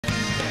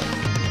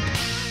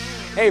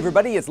Hey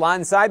everybody, it's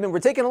Lon.TV. We're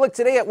taking a look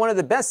today at one of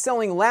the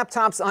best-selling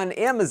laptops on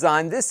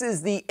Amazon. This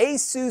is the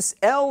Asus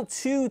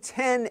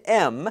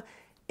L210M,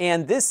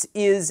 and this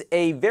is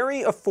a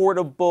very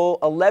affordable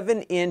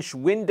 11-inch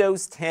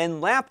Windows 10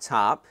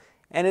 laptop,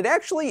 and it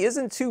actually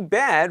isn't too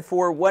bad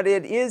for what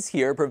it is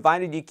here,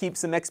 provided you keep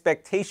some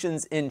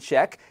expectations in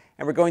check.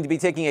 And we're going to be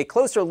taking a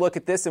closer look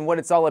at this and what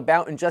it's all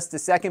about in just a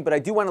second, but I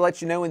do want to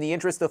let you know, in the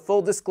interest of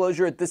full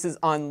disclosure, that this is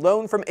on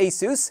loan from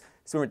Asus.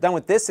 So when we're done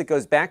with this, it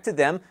goes back to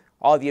them.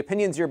 All the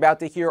opinions you're about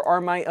to hear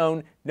are my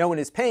own. No one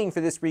is paying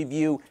for this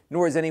review,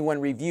 nor has anyone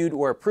reviewed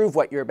or approved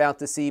what you're about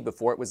to see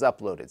before it was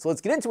uploaded. So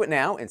let's get into it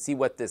now and see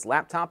what this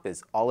laptop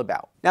is all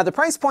about. Now, the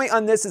price point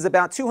on this is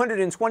about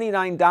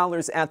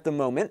 $229 at the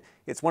moment.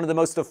 It's one of the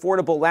most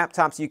affordable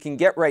laptops you can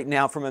get right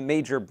now from a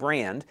major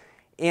brand.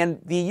 And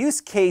the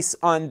use case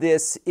on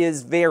this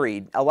is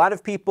varied. A lot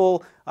of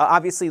people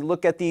obviously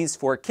look at these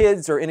for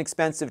kids or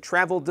inexpensive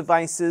travel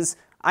devices.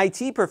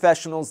 IT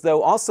professionals,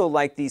 though, also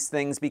like these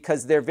things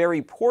because they're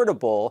very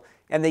portable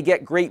and they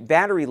get great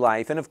battery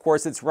life. And of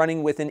course, it's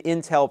running with an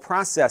Intel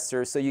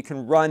processor, so you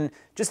can run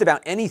just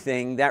about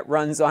anything that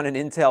runs on an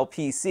Intel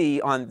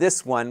PC on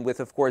this one with,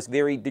 of course,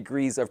 varied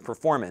degrees of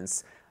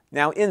performance.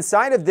 Now,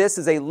 inside of this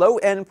is a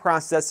low-end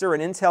processor,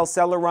 an Intel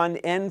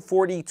Celeron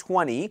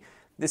N4020.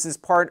 This is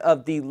part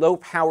of the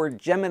low-powered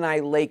Gemini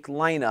Lake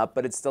lineup,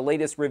 but it's the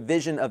latest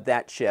revision of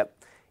that chip.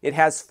 It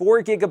has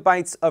 4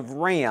 gigabytes of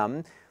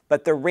RAM,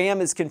 but the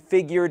RAM is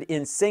configured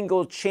in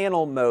single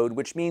channel mode,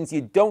 which means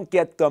you don't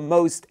get the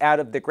most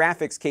out of the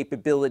graphics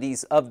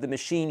capabilities of the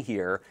machine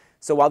here.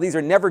 So while these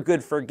are never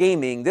good for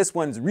gaming, this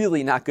one's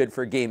really not good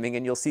for gaming,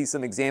 and you'll see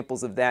some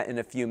examples of that in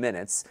a few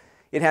minutes.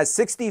 It has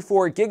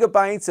 64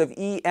 gigabytes of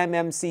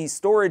eMMC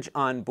storage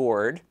on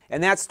board,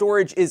 and that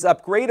storage is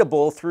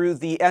upgradable through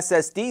the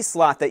SSD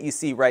slot that you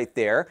see right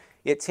there.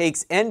 It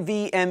takes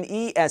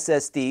NVMe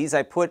SSDs.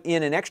 I put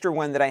in an extra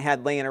one that I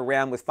had laying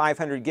around with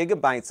 500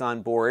 gigabytes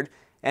on board,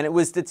 and it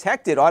was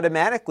detected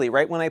automatically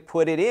right when I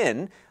put it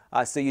in.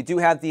 So you do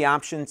have the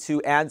option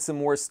to add some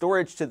more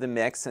storage to the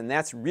mix, and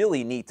that's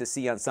really neat to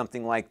see on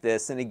something like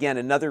this. And again,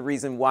 another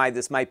reason why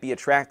this might be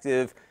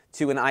attractive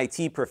to an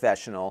IT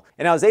professional.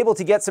 And I was able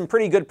to get some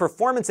pretty good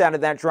performance out of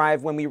that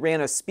drive when we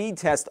ran a speed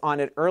test on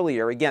it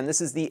earlier. Again,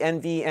 this is the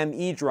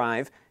NVMe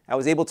drive. I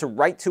was able to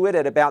write to it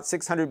at about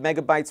 600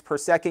 megabytes per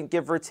second,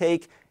 give or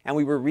take, and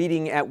we were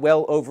reading at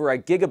well over a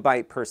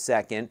gigabyte per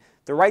second.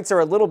 The writes are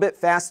a little bit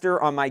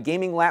faster on my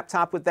gaming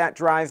laptop with that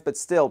drive, but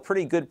still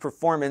pretty good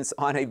performance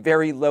on a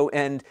very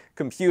low-end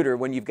computer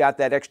when you've got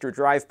that extra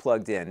drive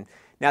plugged in.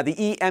 Now, the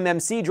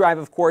eMMC drive,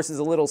 of course, is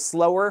a little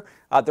slower.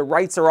 The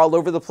writes are all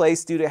over the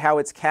place due to how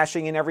it's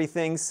caching and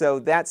everything, so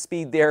that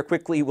speed there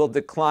quickly will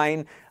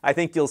decline. I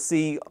think you'll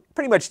see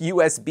pretty much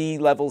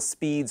USB-level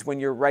speeds when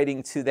you're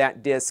writing to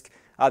that disk.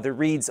 The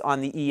reads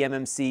on the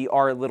eMMC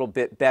are a little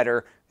bit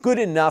better. Good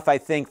enough, I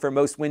think, for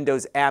most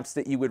Windows apps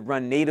that you would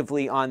run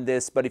natively on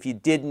this, but if you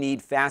did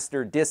need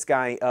faster disk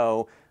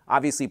I/O,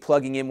 obviously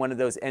plugging in one of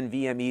those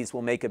NVMEs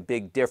will make a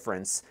big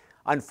difference.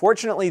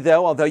 Unfortunately,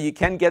 though, although you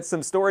can get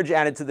some storage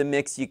added to the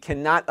mix, you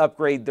cannot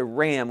upgrade the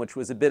RAM, which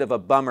was a bit of a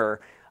bummer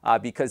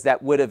because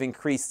that would have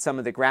increased some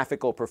of the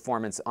graphical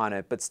performance on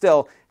it. But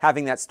still,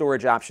 having that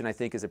storage option, I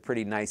think, is a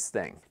pretty nice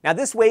thing. Now,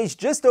 this weighs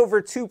just over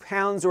 2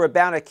 pounds or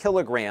about a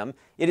kilogram.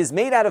 It is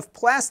made out of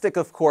plastic,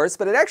 of course,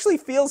 but it actually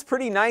feels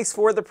pretty nice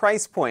for the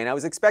price point. I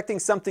was expecting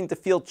something to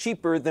feel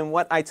cheaper than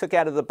what I took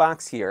out of the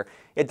box here.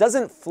 It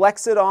doesn't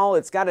flex at all.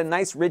 It's got a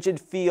nice rigid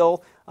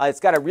feel. It's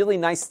got a really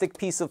nice thick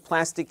piece of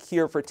plastic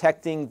here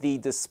protecting the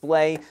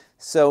display.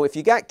 So if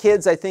you got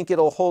kids, I think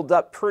it'll hold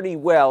up pretty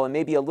well and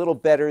maybe a little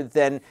better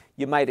than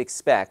you might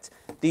expect.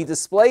 The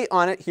display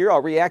on it here,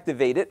 I'll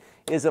reactivate it,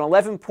 is an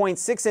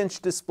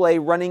 11.6-inch display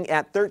running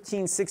at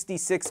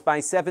 1366 by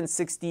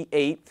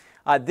 768.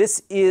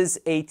 This is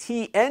a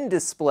TN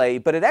display,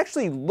 but it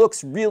actually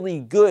looks really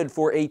good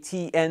for a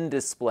TN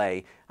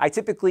display. I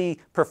typically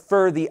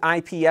prefer the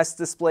IPS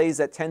displays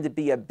that tend to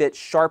be a bit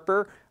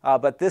sharper,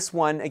 but this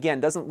one,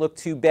 again, doesn't look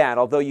too bad,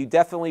 although you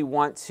definitely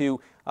want to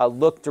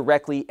look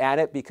directly at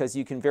it because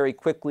you can very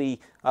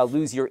quickly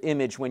lose your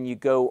image when you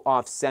go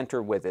off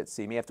center with it.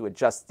 So you may have to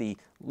adjust the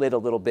lid a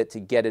little bit to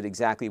get it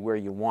exactly where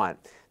you want.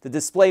 The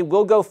display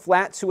will go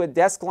flat to a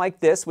desk like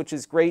this, which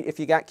is great if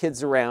you got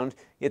kids around.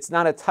 It's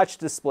not a touch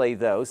display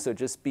though, so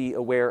just be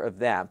aware of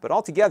that. But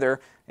altogether,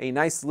 a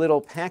nice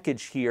little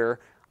package here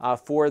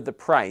for the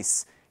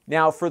price.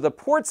 Now, for the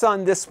ports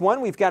on this one,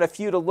 we've got a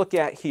few to look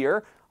at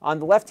here. On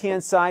the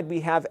left-hand side,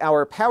 we have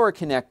our power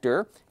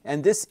connector,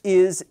 and this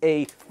is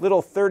a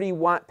little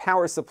 30-watt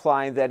power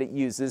supply that it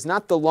uses.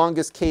 Not the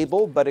longest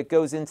cable, but it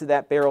goes into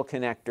that barrel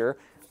connector.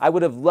 I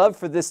would have loved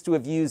for this to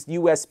have used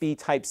USB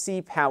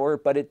Type-C power,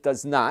 but it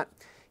does not.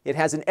 It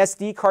has an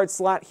SD card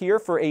slot here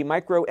for a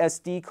micro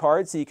SD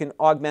card, so you can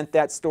augment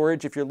that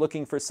storage if you're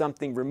looking for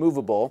something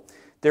removable.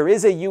 There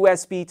is a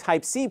USB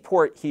Type-C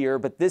port here,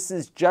 but this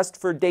is just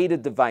for data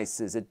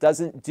devices. It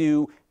doesn't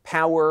do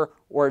power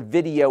or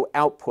video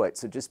output,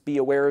 so just be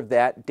aware of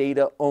that,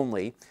 data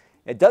only.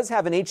 It does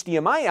have an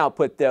HDMI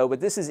output though,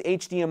 but this is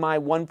HDMI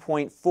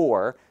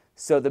 1.4,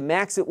 So the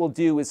max it will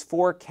do is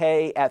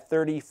 4K at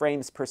 30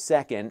 frames per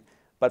second,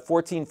 but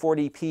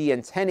 1440p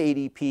and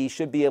 1080p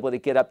should be able to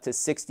get up to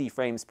 60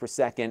 frames per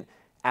second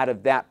out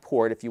of that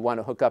port if you want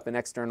to hook up an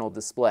external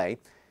display.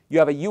 You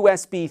have a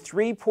USB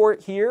 3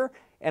 port here,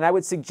 and I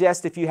would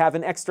suggest if you have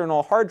an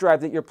external hard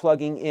drive that you're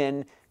plugging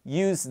in,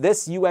 use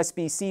this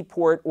USB-C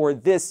port or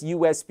this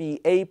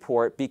USB-A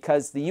port,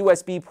 because the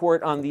USB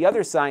port on the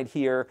other side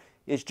here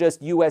is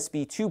just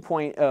USB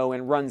 2.0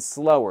 and runs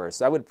slower.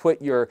 So I would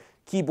put your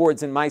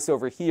keyboards and mice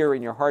over here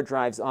and your hard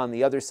drives on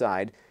the other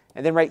side.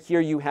 And then right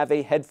here you have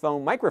a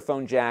headphone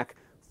microphone jack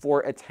for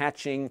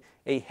attaching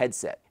a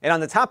headset. And on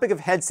the topic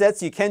of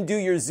headsets, you can do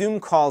your Zoom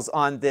calls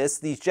on this.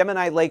 These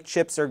Gemini Lake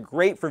chips are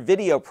great for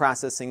video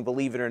processing,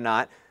 believe it or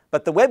not.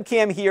 But the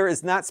webcam here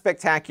is not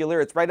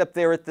spectacular. It's right up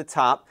there at the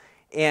top.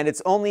 And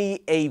it's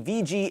only a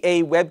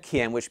VGA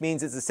webcam, which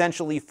means it's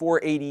essentially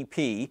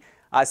 480p.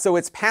 So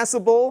it's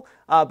passable,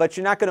 but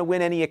you're not going to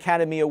win any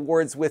Academy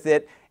Awards with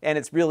it, and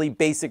it's really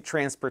basic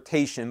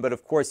transportation. But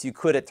of course, you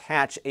could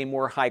attach a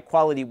more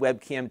high-quality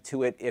webcam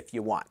to it if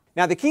you want.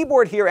 Now, the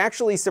keyboard here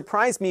actually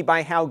surprised me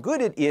by how good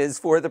it is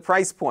for the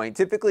price point.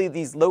 Typically,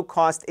 these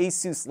low-cost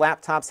Asus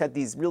laptops had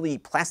these really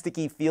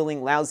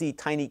plasticky-feeling, lousy,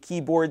 tiny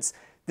keyboards.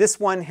 This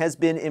one has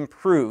been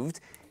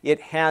improved.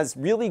 It has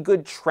really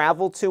good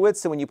travel to it,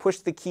 so when you push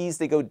the keys,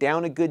 they go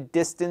down a good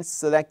distance,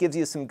 so that gives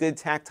you some good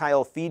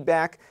tactile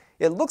feedback.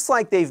 It looks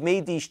like they've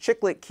made these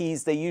chiclet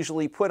keys they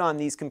usually put on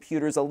these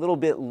computers a little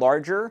bit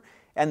larger,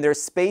 and they're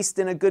spaced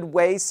in a good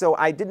way, so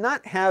I did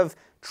not have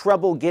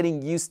trouble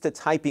getting used to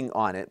typing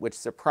on it, which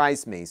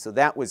surprised me, so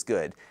that was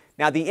good.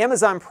 Now, the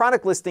Amazon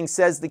product listing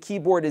says the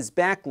keyboard is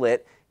backlit.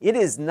 It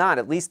is not,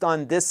 at least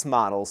on this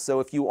model, so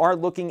if you are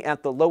looking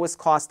at the lowest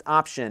cost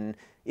option,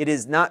 it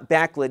is not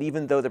backlit,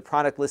 even though the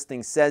product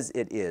listing says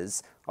it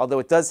is, although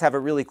it does have a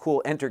really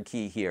cool enter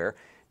key here.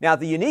 Now,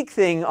 the unique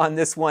thing on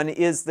this one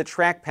is the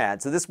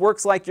trackpad. So this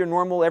works like your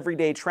normal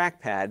everyday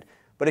trackpad,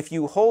 but if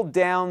you hold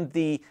down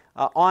the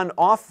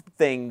on-off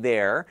thing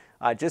there,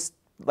 just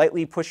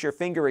lightly push your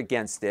finger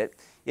against it,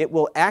 it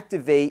will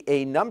activate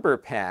a number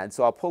pad.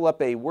 So I'll pull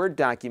up a Word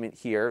document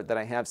here that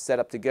I have set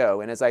up to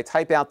go, and as I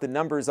type out the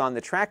numbers on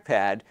the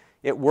trackpad,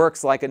 it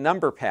works like a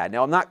number pad.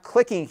 Now, I'm not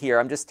clicking here,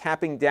 I'm just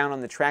tapping down on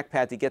the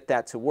trackpad to get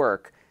that to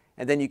work,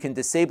 and then you can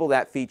disable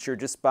that feature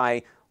just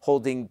by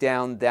holding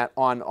down that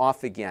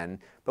on-off again.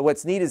 But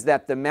what's neat is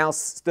that the mouse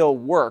still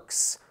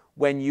works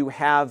when you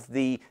have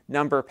the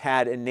number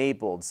pad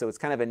enabled. So it's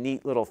kind of a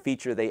neat little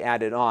feature they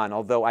added on,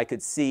 although I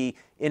could see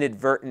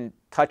inadvertent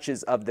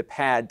touches of the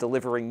pad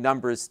delivering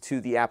numbers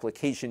to the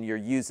application you're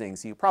using.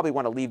 So you probably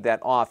want to leave that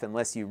off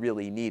unless you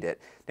really need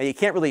it. Now, you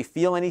can't really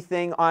feel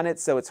anything on it,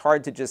 so it's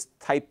hard to just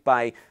type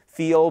by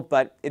feel,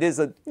 but it is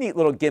a neat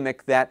little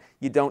gimmick that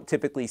you don't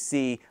typically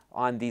see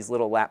on these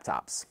little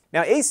laptops.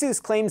 Now,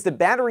 Asus claims the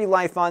battery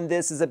life on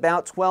this is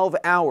about 12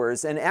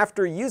 hours, and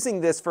after using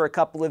this for a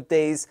couple of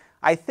days,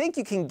 I think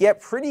you can get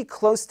pretty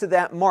close to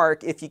that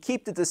mark if you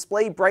keep the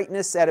display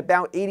brightness at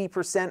about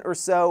 80% or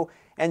so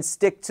and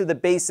stick to the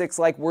basics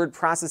like word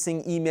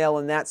processing, email,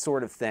 and that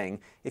sort of thing.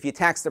 If you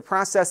tax the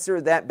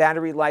processor, that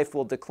battery life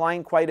will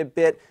decline quite a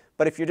bit,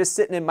 but if you're just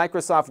sitting in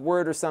Microsoft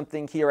Word or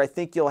something here, I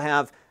think you'll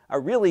have a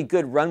really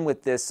good run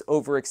with this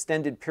over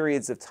extended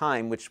periods of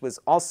time, which was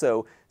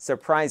also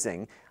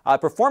surprising.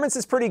 Performance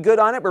is pretty good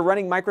on it. We're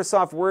running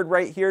Microsoft Word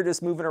right here,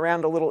 just moving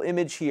around a little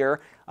image here.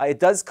 It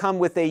does come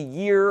with a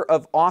year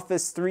of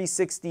Office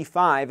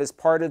 365 as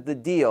part of the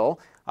deal.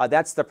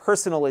 That's the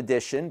personal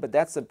edition, but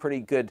that's a pretty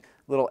good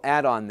little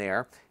add-on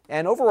there.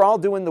 And overall,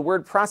 doing the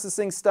word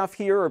processing stuff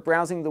here or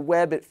browsing the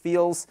web, it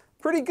feels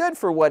pretty good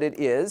for what it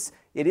is.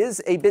 It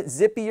is a bit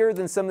zippier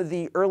than some of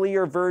the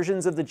earlier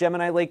versions of the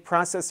Gemini Lake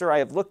processor I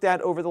have looked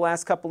at over the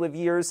last couple of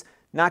years.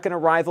 Not going to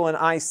rival an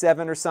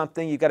i7 or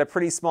something. You've got a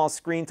pretty small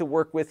screen to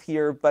work with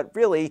here, but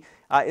really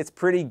it's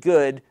pretty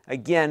good,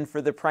 again,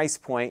 for the price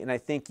point, and I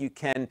think you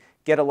can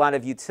get a lot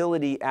of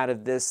utility out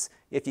of this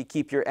if you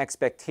keep your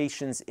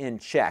expectations in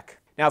check.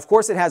 Now, of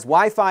course, it has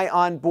Wi-Fi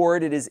on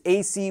board. It is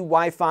AC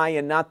Wi-Fi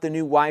and not the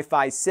new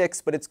Wi-Fi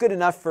 6, but it's good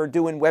enough for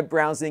doing web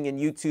browsing and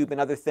YouTube and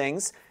other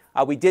things.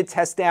 We did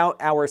test out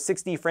our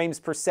 60 frames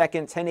per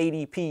second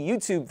 1080p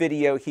YouTube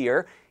video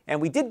here,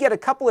 and we did get a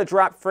couple of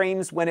drop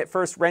frames when it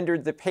first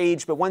rendered the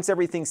page, but once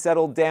everything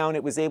settled down,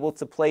 it was able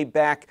to play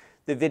back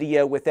the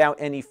video without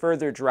any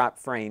further drop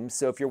frames.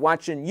 So if you're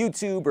watching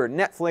YouTube or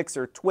Netflix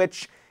or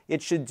Twitch,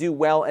 it should do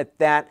well at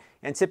that.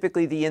 And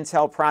typically the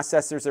Intel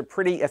processors are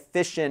pretty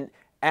efficient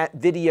at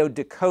video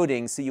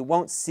decoding, so you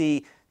won't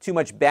see too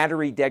much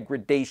battery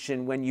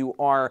degradation when you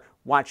are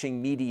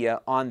watching media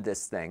on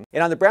this thing.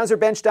 And on the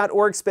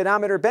browserbench.org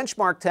speedometer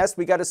benchmark test,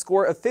 we got a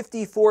score of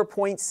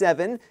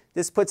 54.7.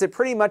 This puts it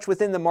pretty much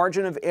within the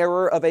margin of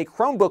error of a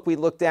Chromebook we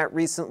looked at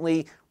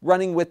recently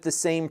running with the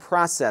same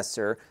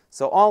processor.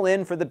 So all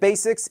in, for the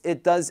basics,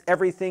 it does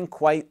everything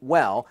quite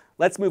well.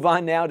 Let's move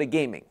on now to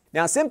gaming.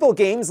 Now, simple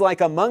games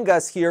like Among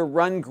Us here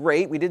run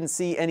great. We didn't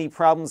see any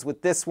problems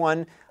with this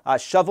one.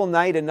 Shovel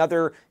Knight,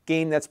 another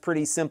game that's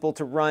pretty simple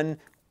to run,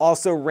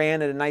 also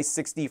ran at a nice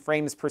 60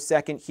 frames per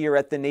second here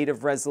at the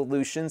native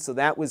resolution, so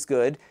that was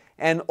good.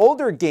 And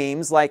older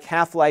games like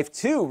Half-Life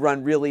 2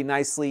 run really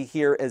nicely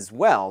here as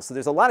well. So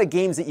there's a lot of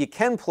games that you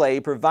can play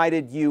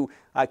provided you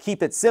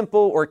keep it simple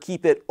or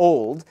keep it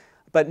old.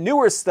 But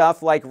newer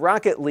stuff like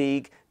Rocket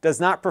League does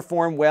not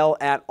perform well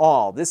at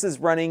all. This is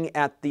running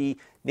at the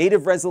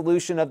native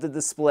resolution of the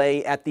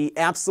display at the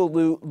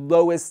absolute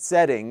lowest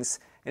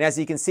settings. And as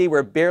you can see,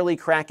 we're barely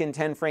cracking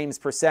 10 frames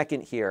per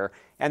second here.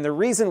 And the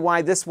reason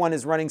why this one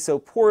is running so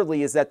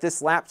poorly is that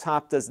this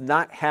laptop does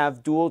not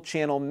have dual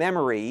channel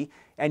memory,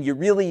 and you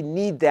really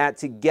need that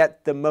to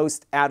get the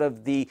most out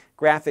of the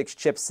graphics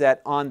chipset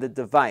on the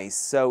device.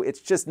 So it's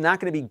just not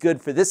going to be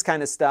good for this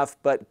kind of stuff,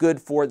 but good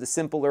for the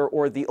simpler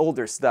or the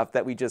older stuff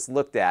that we just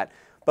looked at.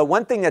 But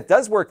one thing that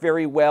does work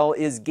very well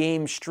is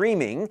game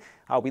streaming.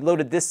 We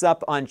loaded this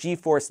up on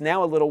GeForce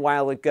Now a little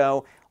while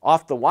ago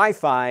off the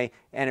Wi-Fi,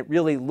 and it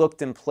really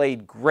looked and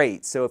played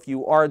great. So if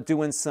you are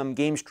doing some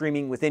game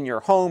streaming within your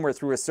home or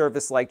through a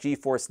service like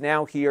GeForce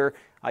Now here,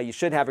 you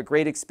should have a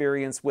great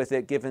experience with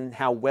it given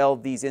how well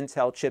these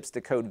Intel chips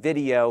decode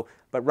video,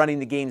 but running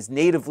the games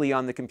natively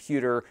on the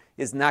computer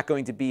is not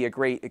going to be a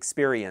great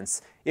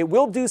experience. It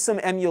will do some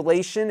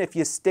emulation if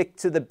you stick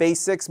to the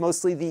basics,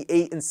 mostly the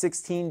 8 and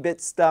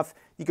 16-bit stuff.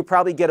 You could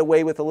probably get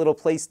away with a little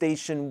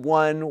PlayStation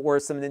 1 or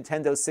some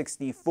Nintendo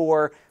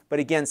 64, but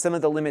again, some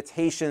of the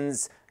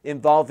limitations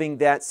involving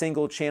that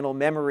single channel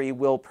memory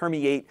will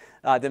permeate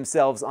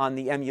themselves on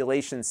the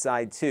emulation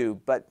side too.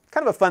 But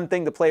kind of a fun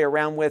thing to play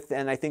around with,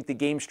 and I think the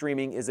game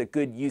streaming is a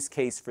good use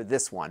case for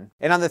this one.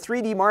 And on the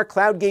 3D Mark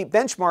Cloudgate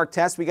benchmark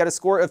test, we got a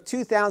score of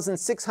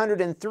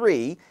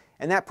 2,603,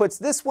 and that puts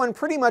this one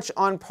pretty much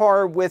on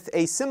par with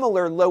a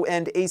similar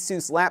low-end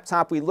Asus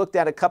laptop we looked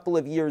at a couple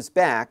of years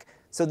back.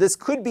 So this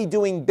could be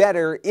doing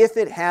better if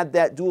it had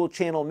that dual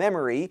channel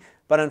memory,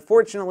 but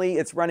unfortunately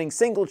it's running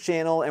single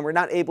channel and we're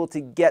not able to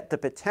get the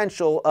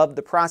potential of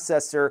the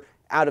processor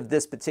out of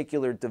this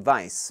particular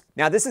device.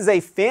 Now this is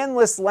a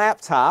fanless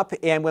laptop,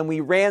 and when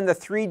we ran the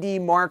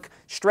 3D Mark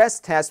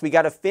stress test, we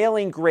got a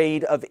failing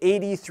grade of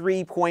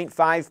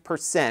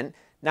 83.5%.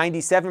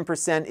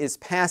 97% is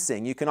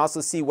passing. You can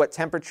also see what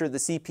temperature the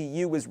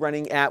CPU was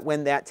running at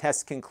when that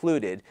test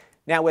concluded.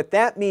 Now what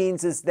that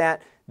means is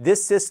that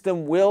this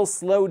system will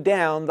slow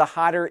down the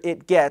hotter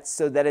it gets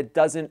so that it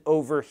doesn't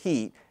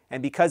overheat.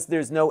 And because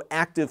there's no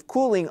active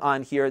cooling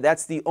on here,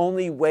 that's the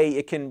only way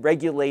it can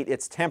regulate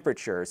its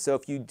temperature. So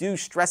if you do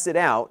stress it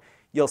out,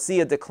 you'll see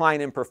a decline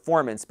in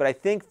performance. But I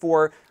think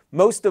for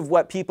most of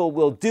what people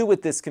will do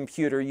with this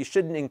computer, you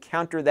shouldn't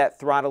encounter that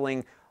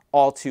throttling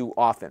all too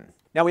often.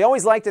 Now we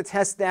always like to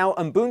test out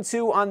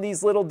Ubuntu on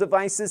these little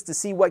devices to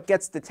see what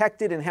gets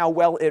detected and how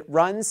well it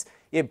runs.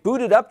 It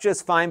booted up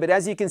just fine, but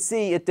as you can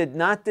see, it did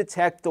not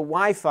detect the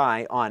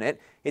Wi-Fi on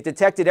it. It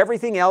detected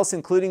everything else,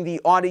 including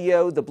the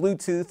audio, the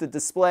Bluetooth, the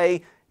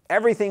display.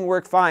 Everything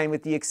worked fine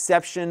with the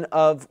exception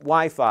of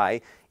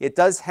Wi-Fi. It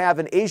does have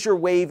an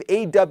AzureWave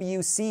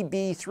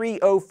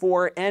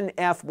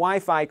AWCB304NF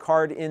Wi-Fi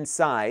card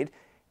inside,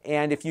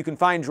 and if you can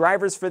find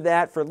drivers for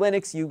that for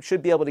Linux, you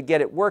should be able to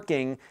get it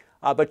working.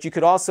 But you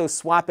could also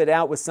swap it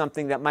out with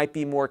something that might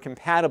be more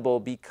compatible,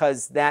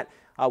 because that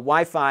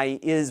Wi-Fi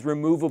is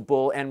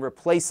removable and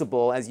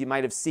replaceable, as you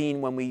might have seen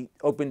when we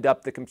opened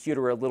up the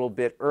computer a little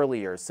bit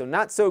earlier. So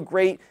not so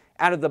great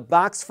out of the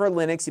box for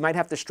Linux. You might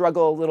have to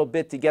struggle a little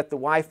bit to get the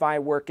Wi-Fi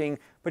working,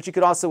 but you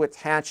could also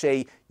attach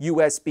a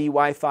USB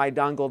Wi-Fi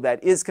dongle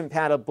that is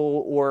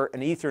compatible or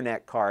an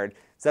Ethernet card.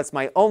 So that's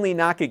my only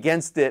knock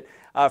against it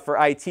for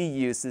IT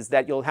use, is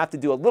that you'll have to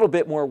do a little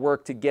bit more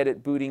work to get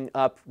it booting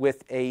up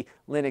with a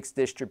Linux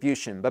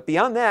distribution. But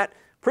beyond that,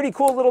 pretty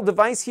cool little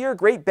device here.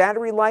 Great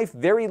battery life,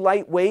 very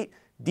lightweight,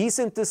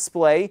 decent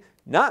display,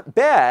 not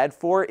bad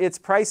for its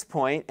price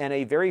point, and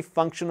a very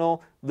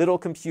functional little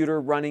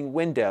computer running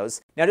Windows.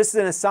 Now just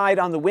an aside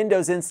on the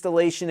Windows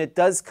installation, it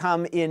does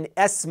come in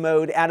S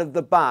mode out of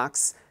the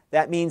box.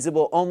 That means it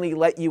will only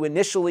let you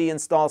initially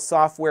install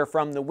software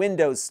from the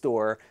Windows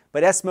Store,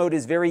 but S mode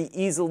is very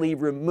easily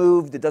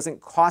removed. It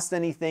doesn't cost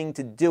anything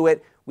to do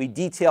it. We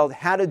detailed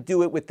how to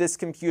do it with this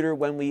computer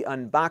when we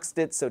unboxed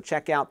it, so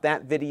check out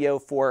that video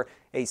for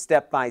a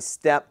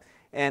step-by-step.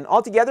 And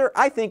altogether,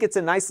 I think it's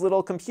a nice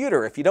little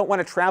computer. If you don't want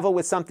to travel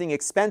with something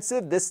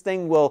expensive, this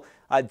thing will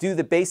do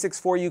the basics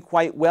for you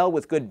quite well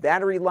with good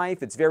battery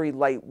life. It's very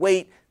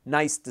lightweight,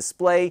 nice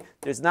display.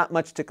 There's not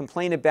much to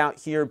complain about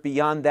here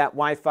beyond that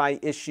Wi-Fi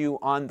issue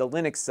on the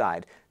Linux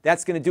side.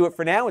 That's going to do it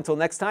for now. Until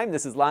next time,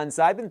 this is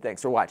Lon.TV.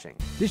 Thanks for watching.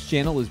 This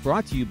channel is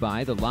brought to you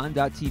by the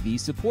Lon.TV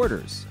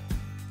supporters,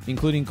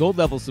 including gold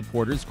level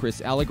supporters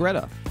Chris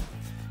Allegretta,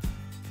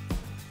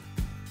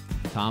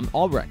 Tom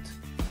Albrecht,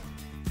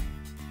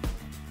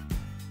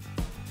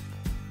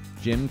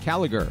 Jim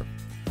Callagher,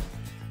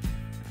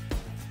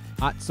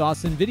 Hot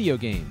Sauce and Video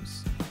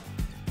Games,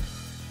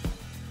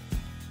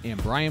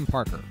 and Brian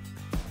Parker.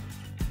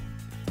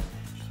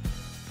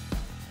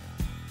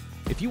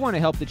 If you want to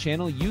help the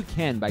channel, you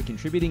can by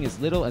contributing as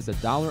little as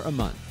 $1 a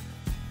month.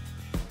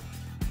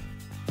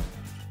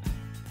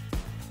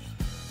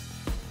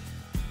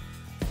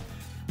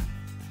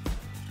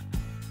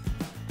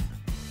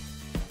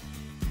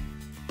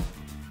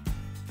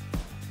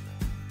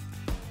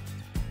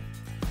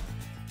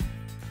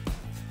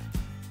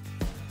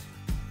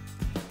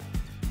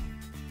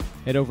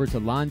 Head over to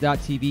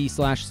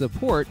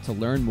Lon.TV/support to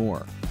learn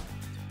more.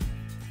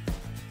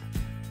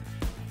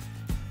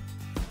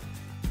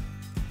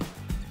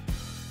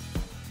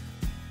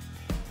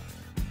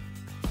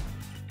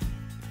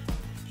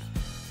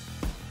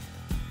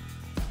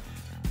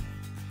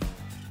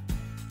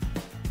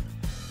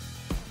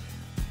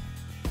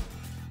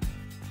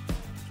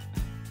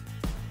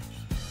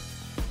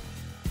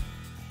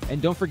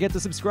 And don't forget to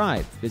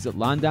subscribe. Visit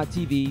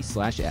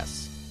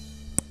Lon.TV/s.